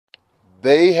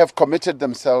They have committed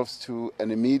themselves to an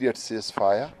immediate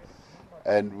ceasefire,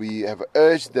 and we have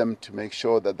urged them to make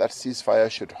sure that that ceasefire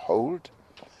should hold,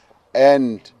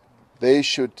 and they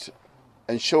should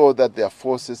ensure that their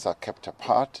forces are kept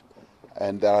apart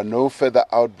and there are no further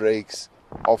outbreaks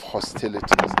of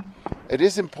hostilities. It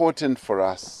is important for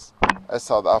us as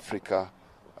South Africa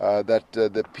that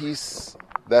the peace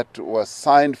that was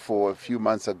signed for a few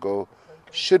months ago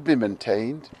should be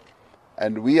maintained,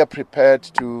 and we are prepared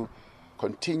to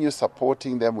continue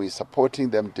supporting them. We're supporting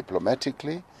them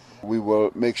diplomatically. We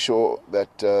will make sure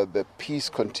that the peace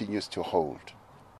continues to hold.